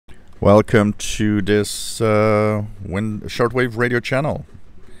Welcome to this shortwave radio channel.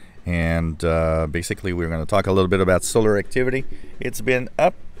 And basically, we're going to talk a little bit about solar activity. It's been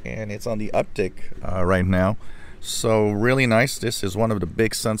up and it's on the uptick right now. So, really nice. This is one of the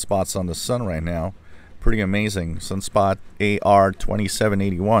big sunspots on the sun right now. Pretty amazing. Sunspot AR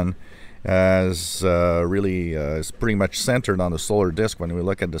 2781 is pretty much centered on the solar disk when we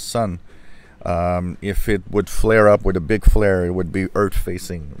look at the sun. If it would flare up with a big flare, it would be Earth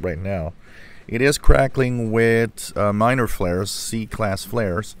facing right now. It is crackling with minor flares, C-class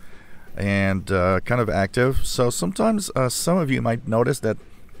flares, and kind of active. So sometimes some of you might notice that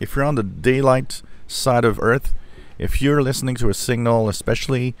if you're on the daylight side of Earth, if you're listening to a signal,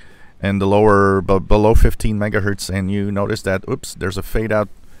 especially in the lower, below 15 megahertz, and you notice that, oops, there's a fade out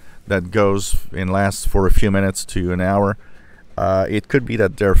that goes and lasts for a few minutes to an hour, it could be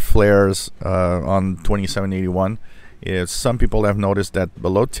that there are flares on 2781. Some people have noticed that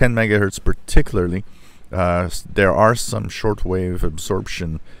below 10 megahertz particularly, there are some shortwave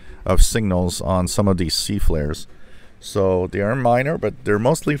absorption of signals on some of these C flares. So they are minor, but they're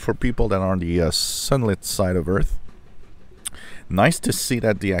mostly for people that are on the sunlit side of Earth. Nice to see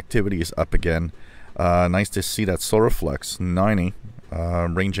that the activity is up again. Nice to see that solar flux 90,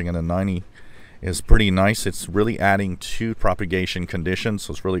 ranging in a 90, is pretty nice. It's really adding to propagation conditions,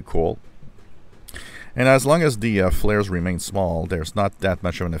 so it's really cool. And as long as the flares remain small, there's not that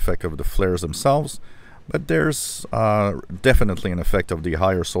much of an effect of the flares themselves, but there's definitely an effect of the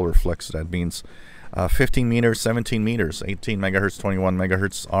higher solar flux. That means 15 meters, 17 meters, 18 megahertz, 21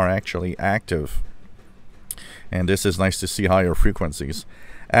 megahertz are actually active. And this is nice to see higher frequencies.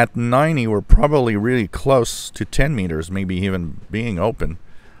 At 90, we're probably really close to 10 meters, maybe even being open.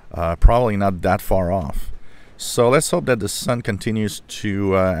 Probably not that far off. So let's hope that the sun continues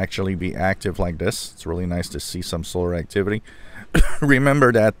to actually be active like this. It's really nice to see some solar activity.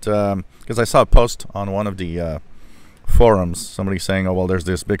 Remember that, because I saw a post on one of the forums, somebody saying, oh, well, there's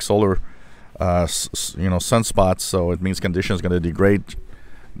this big solar sunspots, so it means conditions are going to degrade.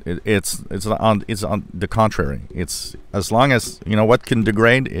 It's on the contrary. It's as long as, what can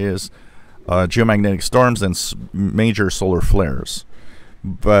degrade is geomagnetic storms and major solar flares.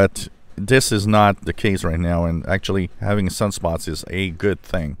 But this is not the case right now, and actually having sunspots is a good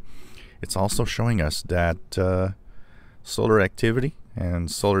thing. It's also showing us that solar activity and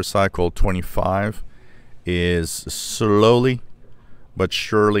solar cycle 25 is slowly but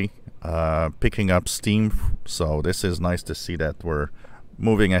surely picking up steam. So this is nice to see that we're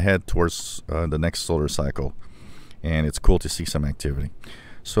moving ahead towards the next solar cycle, and it's cool to see some activity.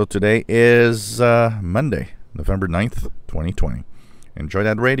 So today is Monday, November 9th, 2020. Enjoy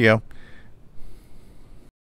that radio.